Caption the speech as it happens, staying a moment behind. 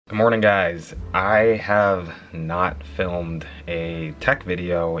Good morning, guys. I have not filmed a tech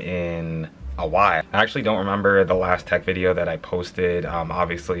video in a while. I actually don't remember the last tech video that I posted.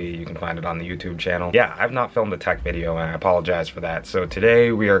 Obviously you can find it on the YouTube channel. Yeah, I've not filmed a tech video and I apologize for that. So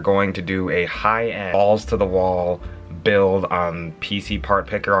today we are going to do a high-end balls to the wall build on PC part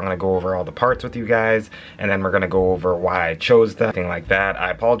picker. I'm going to go over all the parts with you guys, and then we're going to go over why I chose them, thing like that.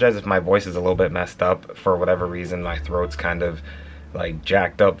 I apologize if my voice is a little bit messed up. For whatever reason, my throat's kind of like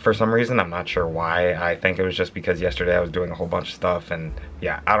jacked up for some reason. I'm not sure why. I think it was just because yesterday I was doing a whole bunch of stuff, and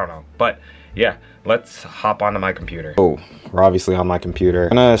yeah, I don't know. But yeah, let's hop onto my computer. Oh, we're obviously on my computer.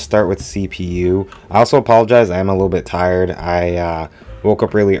 I'm gonna start with CPU. I also apologize, I am a little bit tired. I woke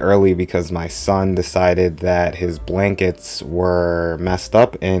up really early because my son decided that his blankets were messed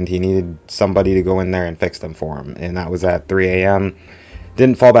up and he needed somebody to go in there and fix them for him, and that was at 3 a.m.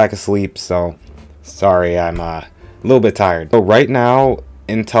 Didn't fall back asleep, so sorry, I'm a little bit tired. So right now,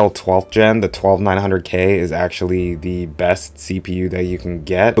 Intel 12th gen, the 12900K is actually the best CPU that you can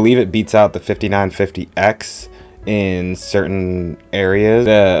get. I believe it beats out the 5950X in certain areas.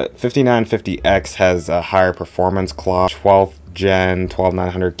 The 5950X has a higher performance clock. 12th gen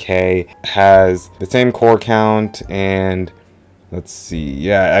 12900K has the same core count, and let's see,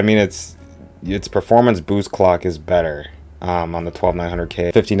 yeah, I mean its performance boost clock is better on the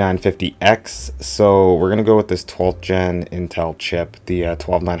 12900K 5950X. So we're gonna go with this 12th gen Intel chip, the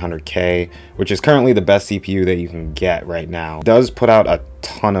 12900K, which is currently the best CPU that you can get right now. It does put out a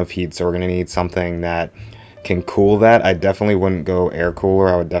ton of heat, so we're gonna need something that can cool that. I definitely wouldn't go air cooler.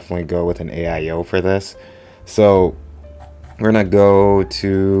 I would definitely go with an AIO for this. So we're gonna go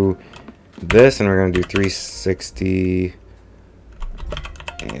to this, and we're gonna do 360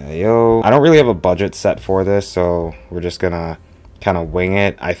 AIO. I don't really have a budget set for this, so we're just gonna kind of wing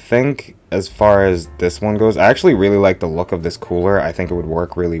it. I think as far as this one goes, I actually really like the look of this cooler. I think it would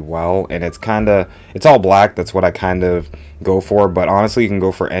work really well, and it's all black. That's what I kind of go for, but honestly you can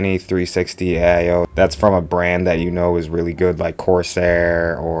go for any 360 AIO that's from a brand that you know is really good, like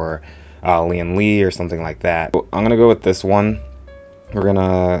Corsair or Lian Li or something like that. So I'm gonna go with this one. We're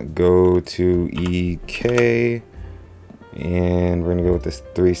gonna go to EK, and we're gonna go with this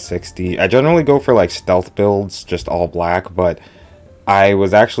 360. I generally go for like stealth builds, just all black, but I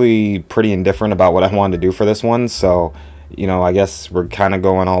was actually pretty indifferent about what I wanted to do for this one, so you know, I guess we're kind of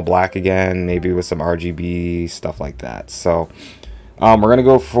going all black again, maybe with some RGB stuff like that. So we're gonna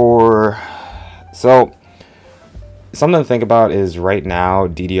go for, so something to think about is right now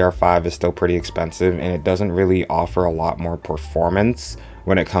DDR5 is still pretty expensive, and it doesn't really offer a lot more performance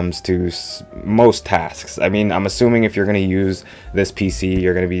when it comes to most tasks. I mean, I'm assuming if you're going to use this PC,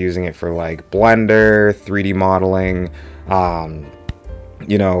 you're going to be using it for like Blender, 3D modeling,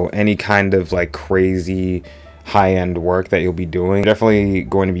 you know, any kind of like crazy high-end work that you'll be doing. You're definitely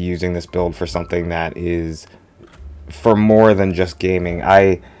going to be using this build for something that is for more than just gaming.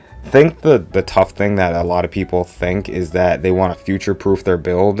 I think the tough thing that a lot of people think is that they want to future-proof their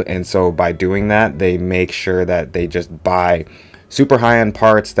build, and so by doing that, they make sure that they just buy super high-end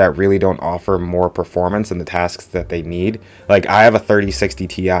parts that really don't offer more performance in the tasks that they need. Like, I have a 3060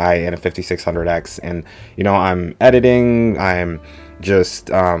 Ti and a 5600X, and you know, I'm editing, I'm just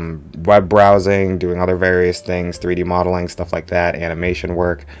web browsing, doing other various things, 3D modeling, stuff like that, animation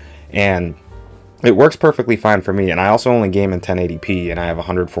work, and it works perfectly fine for me. And I also only game in 1080p, and I have a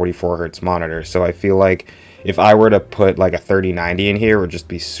 144 hertz monitor, so I feel like if I were to put like a 3090 in here, it would just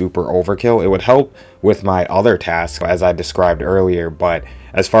be super overkill. It would help with my other tasks, as I described earlier, but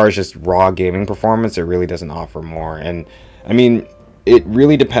as far as just raw gaming performance, it really doesn't offer more. And I mean, it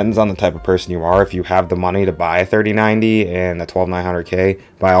really depends on the type of person you are. If you have the money to buy a 3090 and a 12900K,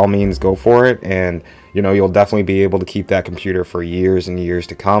 by all means go for it, and you know, you'll definitely be able to keep that computer for years and years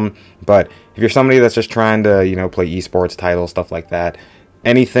to come. But if you're somebody that's just trying to, you know, play esports titles, stuff like that,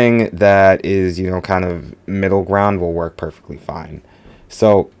 anything that is, you know, kind of middle ground will work perfectly fine.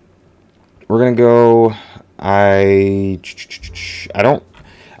 So we're gonna go, I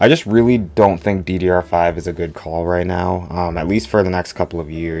just really don't think DDR5 is a good call right now, at least for the next couple of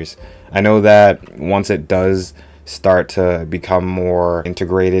years. I know that once it does start to become more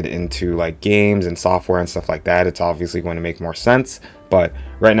integrated into like games and software and stuff like that, it's obviously going to make more sense, but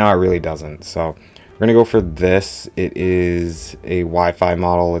right now it really doesn't. So we're gonna go for this. It is a Wi-Fi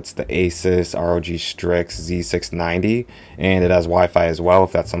model. It's the Asus ROG Strix Z690, and it has Wi-Fi as well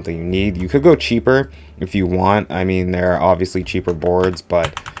if that's something you need. You could go cheaper if you want. I mean, there are obviously cheaper boards,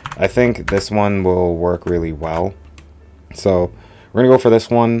 but I think this one will work really well. So we're gonna go for this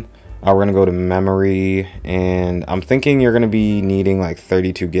one. We're gonna go to memory, and I'm thinking you're gonna be needing like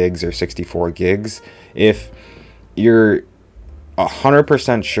 32 gigs or 64 gigs. If you're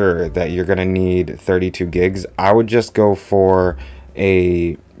 100% sure that you're gonna need 32 gigs, I would just go for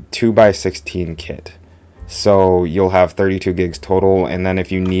a 2x16 kit. So you'll have 32 gigs total, and then if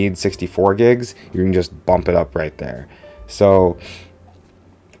you need 64 gigs, you can just bump it up right there. So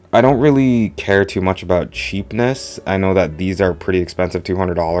I don't really care too much about cheapness. I know that these are pretty expensive.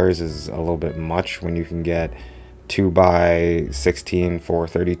 $200 is a little bit much when you can get 2x16 for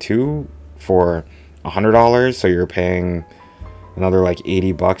 32 for $100. So you're paying another like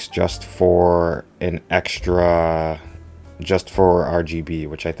 80 bucks just for an extra, just for RGB,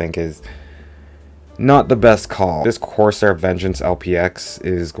 which I think is not the best call. This Corsair Vengeance LPX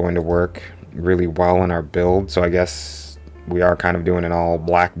is going to work really well in our build, so I guess we are kind of doing an all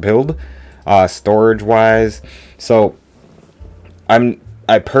black build. Storage wise, so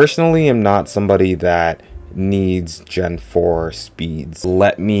I personally am not somebody that needs Gen 4 speeds.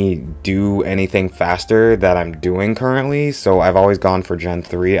 Let me do anything faster that I'm doing currently, so I've always gone for Gen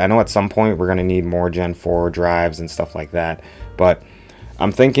 3. I know at some point we're going to need more Gen 4 drives and stuff like that, but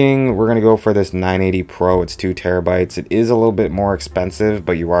I'm thinking we're going to go for this 980 Pro. It's 2 terabytes. It is a little bit more expensive,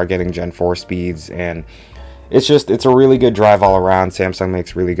 but you are getting Gen 4 speeds, and it's a really good drive all around. Samsung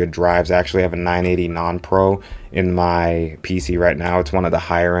makes really good drives. I actually have a 980 non-pro in my PC right now. It's one of the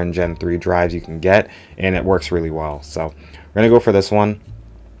higher end Gen 3 drives you can get, and it works really well. So we're going to go for this one.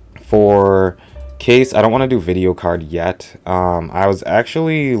 For case, I don't want to do video card yet. I was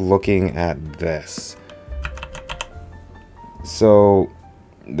actually looking at this. So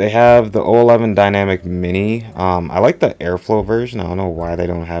they have the O11 Dynamic Mini. I like the Airflow version. I don't know why they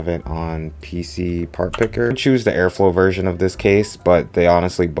don't have it on PC Part Picker. I choose the Airflow version of this case, but they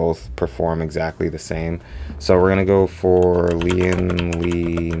honestly both perform exactly the same. So we're gonna go for Lian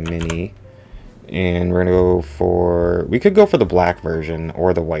Li Mini, and we're gonna go for, we could go for the black version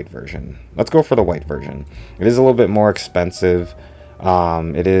or the white version. Let's go for the white version. It is a little bit more expensive.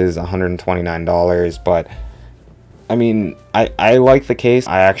 It is $129, but I mean, I like the case.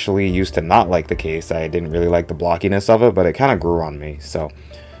 I actually used to not like the case. I didn't really like the blockiness of it, but it kind of grew on me. So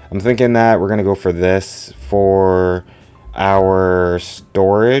I'm thinking that we're going to go for this. For our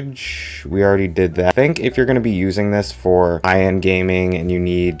storage, we already did that. I think if you're going to be using this for high-end gaming and you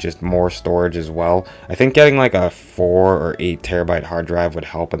need just more storage as well, I think getting like a 4 or 8 terabyte hard drive would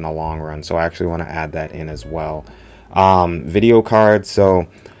help in the long run. So I actually want to add that in as well. Video card. So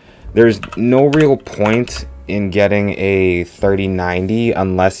there's no real point in getting a 3090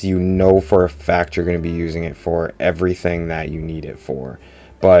 unless you know for a fact you're going to be using it for everything that you need it for.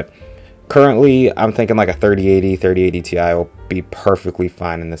 But currently I'm thinking like a 3080 Ti will be perfectly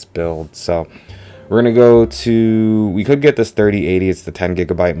fine in this build. So we're going to go to, we could get this 3080. It's the 10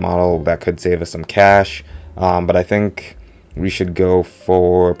 gigabyte model. That could save us some cash, but I think we should go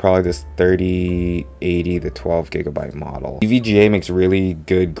for probably this 3080, the 12 gigabyte model. EVGA makes really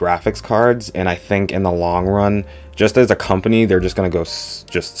good graphics cards, and I think in the long run, just as a company, they're just going to go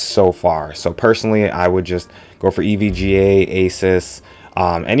just so far. So personally, I would just go for EVGA, Asus,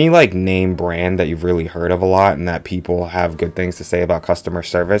 any like name brand that you've really heard of a lot and that people have good things to say about customer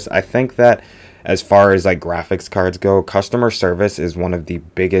service. I think that as far as like graphics cards go, customer service is one of the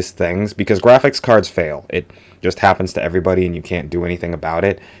biggest things, because graphics cards fail. It just happens to everybody and you can't do anything about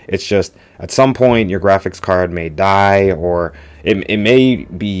it. It's just at some point your graphics card may die, or it may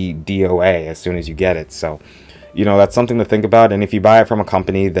be DOA as soon as you get it. So, you know, that's something to think about. And if you buy it from a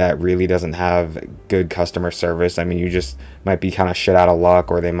company that really doesn't have good customer service, I mean, you just might be kind of shit out of luck,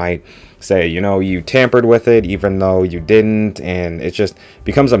 or they might say, you know, you tampered with it even though you didn't, and it just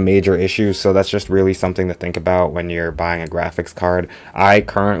becomes a major issue. So that's just really something to think about when you're buying a graphics card. I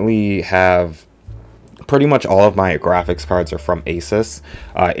currently have pretty much all of my graphics cards are from Asus.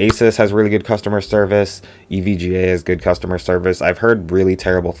 Asus has really good customer service. EVGA has good customer service. I've heard really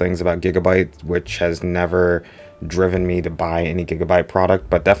terrible things about Gigabyte, which has never driven me to buy any Gigabyte product,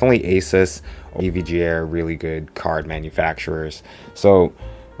 but definitely Asus or EVGA are really good card manufacturers. So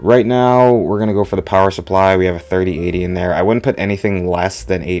right now, we're going to go for the power supply. We have a 3080 in there. I wouldn't put anything less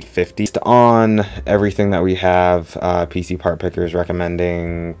than 850. Just on everything that we have, PC Part Picker is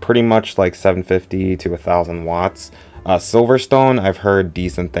recommending pretty much like 750 to 1000 watts. Silverstone, I've heard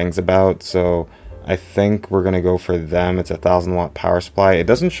decent things about, so I think we're going to go for them. It's a 1000 watt power supply. It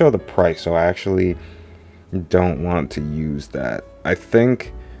doesn't show the price, so I actually don't want to use that. I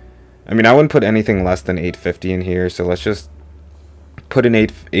mean, I wouldn't put anything less than 850 in here, so let's just put an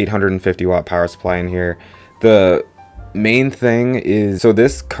 850 watt power supply in here. The main thing is, so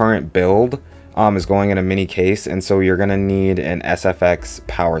this current build is going in a mini case, and so you're gonna need an SFX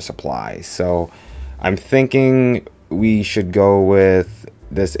power supply. So I'm thinking we should go with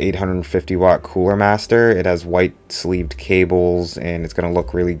this 850 watt Cooler Master. It has white sleeved cables and it's going to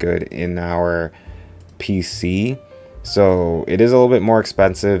look really good in our PC. So it is a little bit more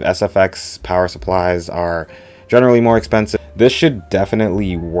expensive. SFX power supplies are generally more expensive. This should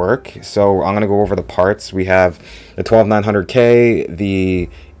definitely work. So I'm going to go over the parts. We have the 12900K, the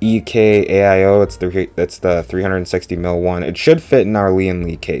EK AIO, it's the 360 mil one. It should fit in our Lian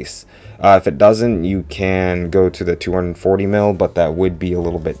Li case. If it doesn't, you can go to the 240 mil, but that would be a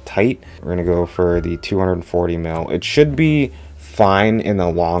little bit tight. We're going to go for the 240 mil. It should be fine in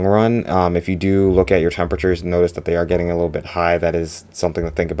the long run. If you do look at your temperatures and notice that they are getting a little bit high, that is something to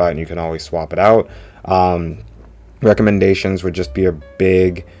think about, and you can always swap it out. Recommendations would just be a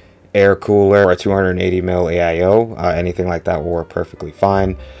big air cooler or a 280 mil AIO. Anything like that will work perfectly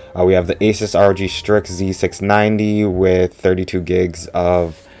fine. We have the Asus ROG Strix Z690 with 32 gigs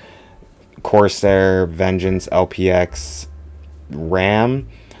of Corsair Vengeance LPX RAM.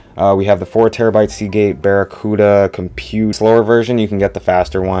 We have the 4TB Seagate Barracuda Compute slower version. You can get the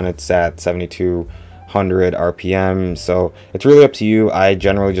faster one. It's at 7200 RPM. So it's really up to you. I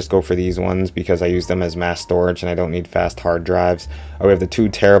generally just go for these ones because I use them as mass storage and I don't need fast hard drives. We have the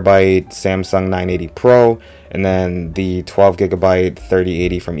 2TB Samsung 980 Pro, and then the 12GB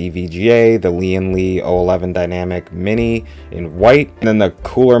 3080 from EVGA, the Lian Li 011 Dynamic Mini in white, and then the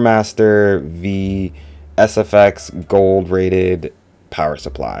Cooler Master V SFX gold rated power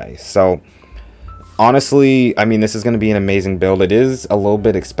supply. So honestly, I mean, this is going to be an amazing build. It is a little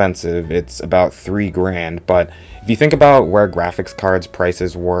bit expensive. It's about $3,000, but if you think about where graphics cards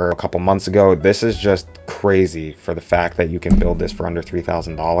prices were a couple months ago, this is just crazy for the fact that you can build this for under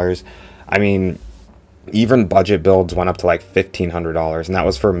 $3,000. I mean, even budget builds went up to like $1,500, and that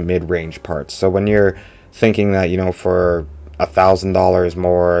was for mid-range parts. So when you're thinking that, you know, for $1,000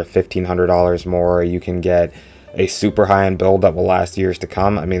 more, $1,500 more, you can get a super high-end build that will last years to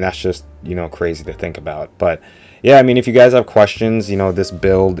come, I mean, that's just, you know, crazy to think about. But yeah, I mean, if you guys have questions, you know, this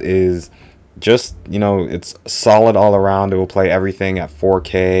build is just, you know, it's solid all around. It will play everything at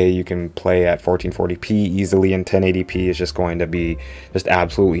 4K. You can play at 1440p easily, and 1080p is just going to be just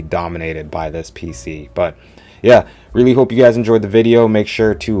absolutely dominated by this PC. But yeah, really hope you guys enjoyed the video. Make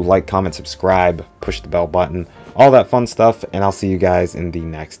sure to like, comment, subscribe, push the bell button, all that fun stuff, and I'll see you guys in the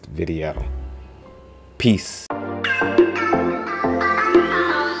next video. Peace.